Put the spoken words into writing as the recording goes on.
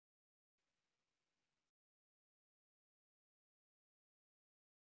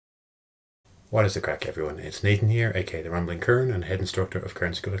What is the crack, everyone? It's Nathan here, aka the Rambling Kern, and head instructor of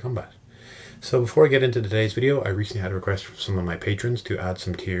Kern School of Combat. So before I get into today's video, I recently had a request from some of my patrons to add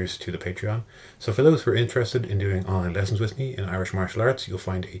some tiers to the Patreon. So for those who are interested in doing online lessons with me in Irish martial arts, you'll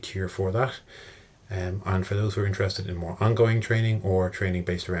find a tier for that. And for those who are interested in more ongoing training or training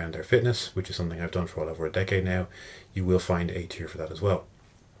based around their fitness, which is something I've done for well over a decade now, you will find a tier for that as well.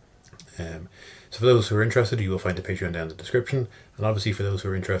 So for those who are interested, you will find the Patreon down in the description. And obviously for those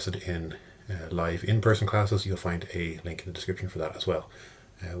who are interested in live in-person classes, you'll find a link in the description for that as well,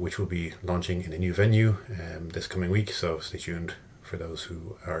 which will be launching in a new venue this coming week, so stay tuned for those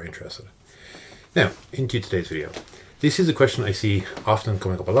who are interested. Now, into today's video. This is a question I see often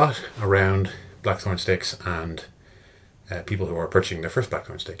coming up a lot around blackthorn sticks and people who are purchasing their first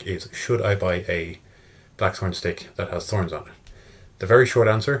blackthorn stick is, should I buy a blackthorn stick that has thorns on it? The very short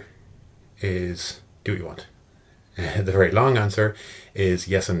answer is, do what you want. The very long answer is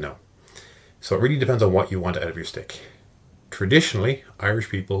yes and no. So it really depends on what you want out of your stick. Traditionally, Irish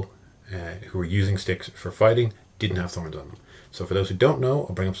people who were using sticks for fighting didn't have thorns on them. So for those who don't know,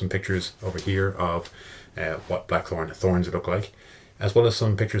 I'll bring up some pictures over here of what blackthorn thorns look like, as well as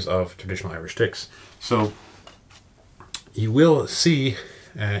some pictures of traditional Irish sticks. So you will see,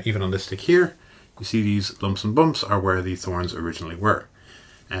 even on this stick here, you see these lumps and bumps are where the thorns originally were.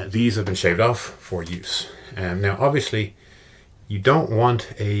 These have been shaved off for use. Now obviously you don't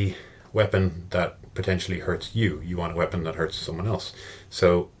want a weapon that potentially hurts you. You want a weapon that hurts someone else.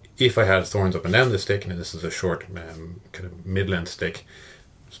 So if I had thorns up and down this stick, and this is a short kind of mid-length stick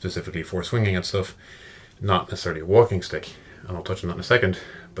specifically for swinging and stuff, not necessarily a walking stick, and I'll touch on that in a second,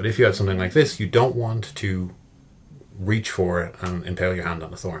 but if you had something like this, you don't want to reach for it and impale your hand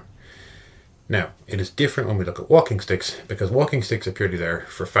on a thorn. Now, it is different when we look at walking sticks, because walking sticks are purely there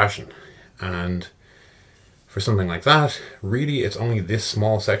for fashion, and for something like that, really it's only this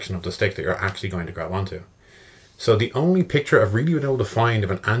small section of the stick that you're actually going to grab onto. So the only picture I've really been able to find of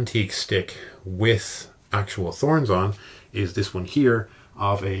an antique stick with actual thorns on is this one here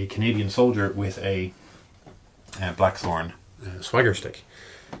of a Canadian soldier with a blackthorn swagger stick.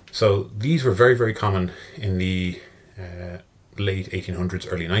 So these were very, very common in the late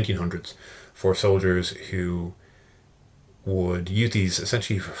 1800s, early 1900s for soldiers who would use these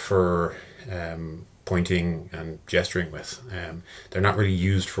essentially for pointing and gesturing with. They're not really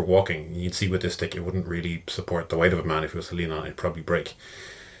used for walking. You'd see with this stick it wouldn't really support the weight of a man. If it was to lean on it, it'd probably break.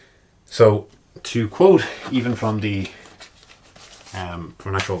 So to quote even from the from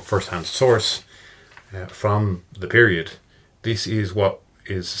an actual first-hand source from the period, this is what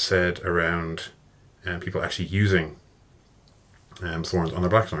is said around people actually using thorns on their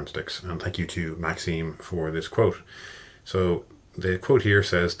blackthorn sticks. And thank you to Maxime for this quote. So the quote here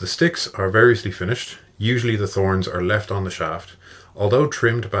says, "The sticks are variously finished. Usually the thorns are left on the shaft, although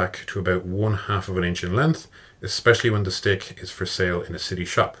trimmed back to about 1/2 of an inch in length, especially when the stick is for sale in a city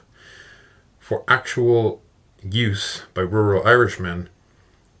shop. For actual use by rural Irishmen,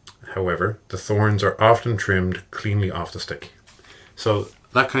 however, the thorns are often trimmed cleanly off the stick." So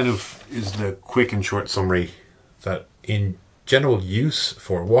that kind of is the quick and short summary that in general use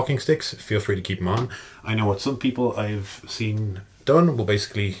for walking sticks, feel free to keep them on. I know what some people I've seen done will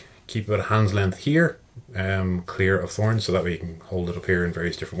basically keep about a hand's length here, clear of thorns, so that way you can hold it up here in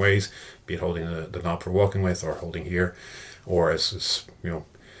various different ways, be it holding the knob for walking with, or holding here, or as you know,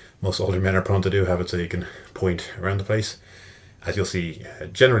 most older men are prone to do, have it so you can point around the place, as you'll see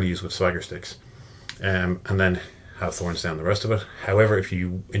generally used with swagger sticks, and then have thorns down the rest of it. However, if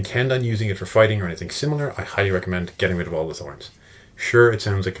you intend on using it for fighting or anything similar, I highly recommend getting rid of all the thorns. Sure, it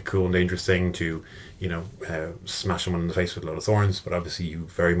sounds like a cool and dangerous thing to, you know, smash someone in the face with a load of thorns, but obviously you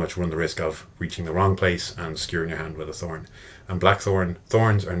very much run the risk of reaching the wrong place and skewering your hand with a thorn. And blackthorn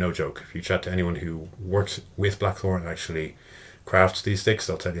thorns are no joke. If you chat to anyone who works with blackthorn and actually crafts these sticks,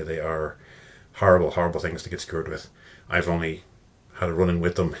 they'll tell you they are horrible, horrible things to get skewered with. I've only had a run-in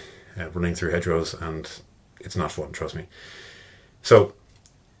with them, running through hedgerows, and it's not fun, trust me. So,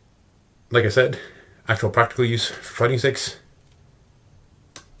 like I said, actual practical use for fighting sticks,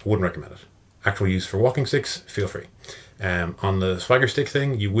 I wouldn't recommend it. Actual use for walking sticks, feel free. On the swagger stick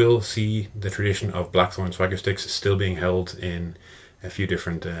thing, you will see the tradition of blackthorn swagger sticks still being held in a few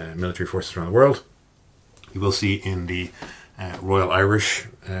different military forces around the world. You will see in the Royal Irish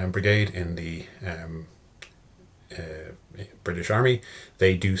Brigade in the British Army,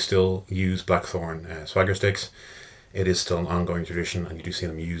 they do still use blackthorn swagger sticks. It is still an ongoing tradition, and you do see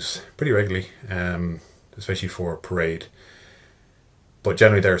them used pretty regularly, especially for parade. But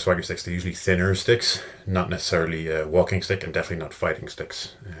generally they're swagger sticks. They're usually thinner sticks, not necessarily a walking stick, and definitely not fighting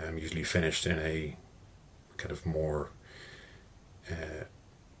sticks. Usually finished in a kind of more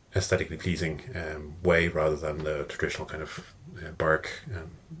aesthetically pleasing way, rather than the traditional kind of bark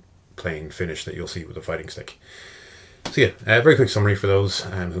plain finish that you'll see with a fighting stick. So yeah, a very quick summary for those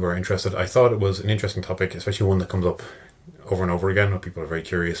who are interested. I thought it was an interesting topic, especially one that comes up over and over again when people are very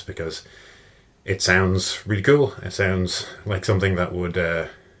curious, because it sounds really cool. It sounds like something that would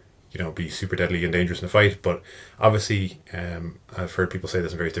be super deadly and dangerous in a fight, but obviously I've heard people say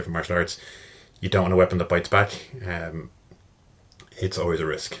this in various different martial arts, you don't want a weapon that bites back. It's always a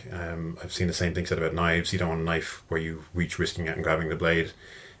risk. I've seen the same thing said about knives. You don't want a knife where you reach risking it and grabbing the blade.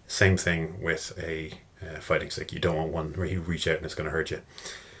 Same thing with a fighting stick. You don't want one where you reach out and it's going to hurt you.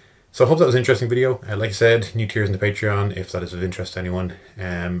 So I hope that was an interesting video. Like I said, new tiers in the Patreon if that is of interest to anyone.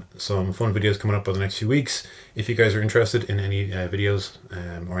 Some fun videos coming up over the next few weeks. If you guys are interested in any videos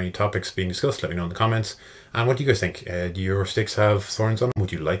or any topics being discussed, let me know in the comments. And what do you guys think? Do your sticks have thorns on them?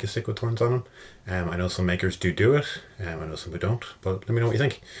 Would you like a stick with thorns on them? I know some makers do it. I know some who don't, but let me know what you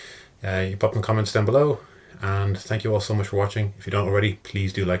think. You pop in the comments down below. And thank you all so much for watching. If you don't already,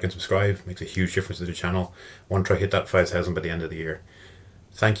 please do like and subscribe. It makes a huge difference to the channel. I want to try to hit that 5,000 by the end of the year.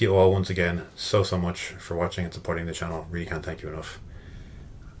 Thank you all once again so much for watching and supporting the channel. Really can't thank you enough.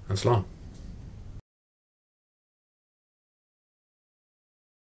 And so long.